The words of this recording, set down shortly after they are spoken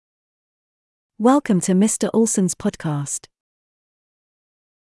Welcome to Mr. Olsen's podcast.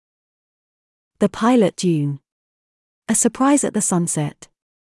 The Pilot Dune. A surprise at the sunset.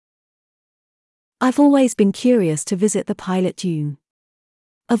 I've always been curious to visit the Pilot Dune.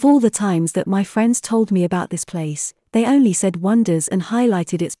 Of all the times that my friends told me about this place, they only said wonders and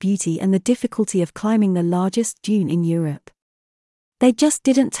highlighted its beauty and the difficulty of climbing the largest dune in Europe. They just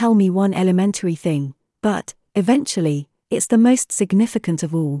didn't tell me one elementary thing, but, eventually, it's the most significant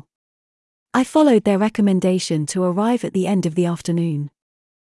of all. I followed their recommendation to arrive at the end of the afternoon.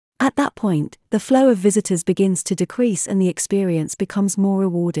 At that point, the flow of visitors begins to decrease and the experience becomes more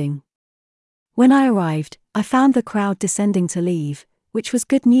rewarding. When I arrived, I found the crowd descending to leave, which was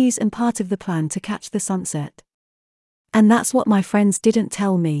good news and part of the plan to catch the sunset. And that's what my friends didn't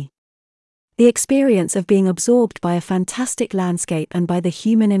tell me. The experience of being absorbed by a fantastic landscape and by the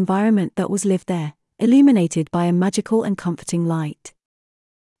human environment that was lived there, illuminated by a magical and comforting light.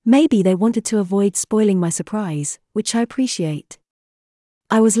 Maybe they wanted to avoid spoiling my surprise, which I appreciate.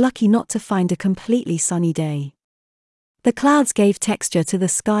 I was lucky not to find a completely sunny day. The clouds gave texture to the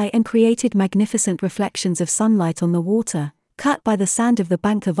sky and created magnificent reflections of sunlight on the water, cut by the sand of the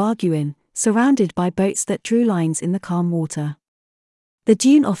Bank of Arguin, surrounded by boats that drew lines in the calm water. The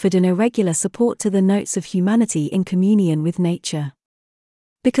dune offered an irregular support to the notes of humanity in communion with nature.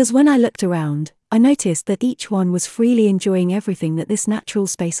 Because when I looked around, I noticed that each one was freely enjoying everything that this natural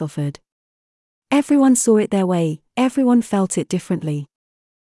space offered. Everyone saw it their way, everyone felt it differently.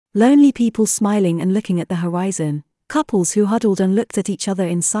 Lonely people smiling and looking at the horizon, couples who huddled and looked at each other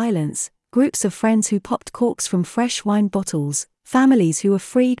in silence, groups of friends who popped corks from fresh wine bottles, families who were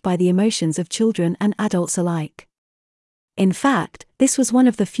freed by the emotions of children and adults alike. In fact, this was one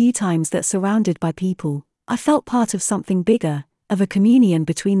of the few times that, surrounded by people, I felt part of something bigger, of a communion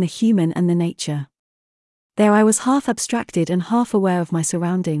between the human and the nature. There I was half abstracted and half aware of my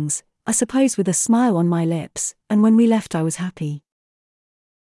surroundings, I suppose with a smile on my lips, and when we left I was happy.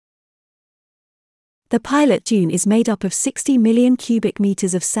 The Pilot Dune is made up of 60 million cubic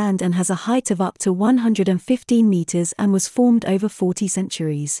meters of sand and has a height of up to 115 meters and was formed over 40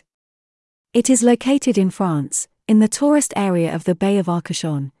 centuries. It is located in France, in the tourist area of the Bay of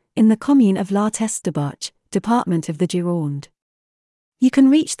Arcachon, in the commune of La Teste-de-Buch, department of the Gironde. You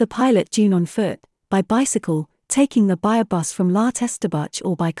can reach the Pilot Dune on foot, by bicycle, taking the Bayer bus from La Teste-de-Buch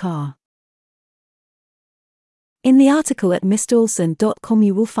or by car. In the article at mrolsen.com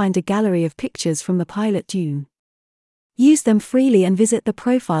you will find a gallery of pictures from the Pilot Dune. Use them freely and visit the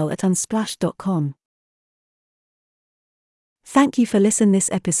profile at unsplash.com. Thank you for listening.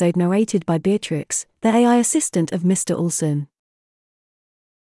 This episode narrated by Beatrix, the AI assistant of Mr. Olsen.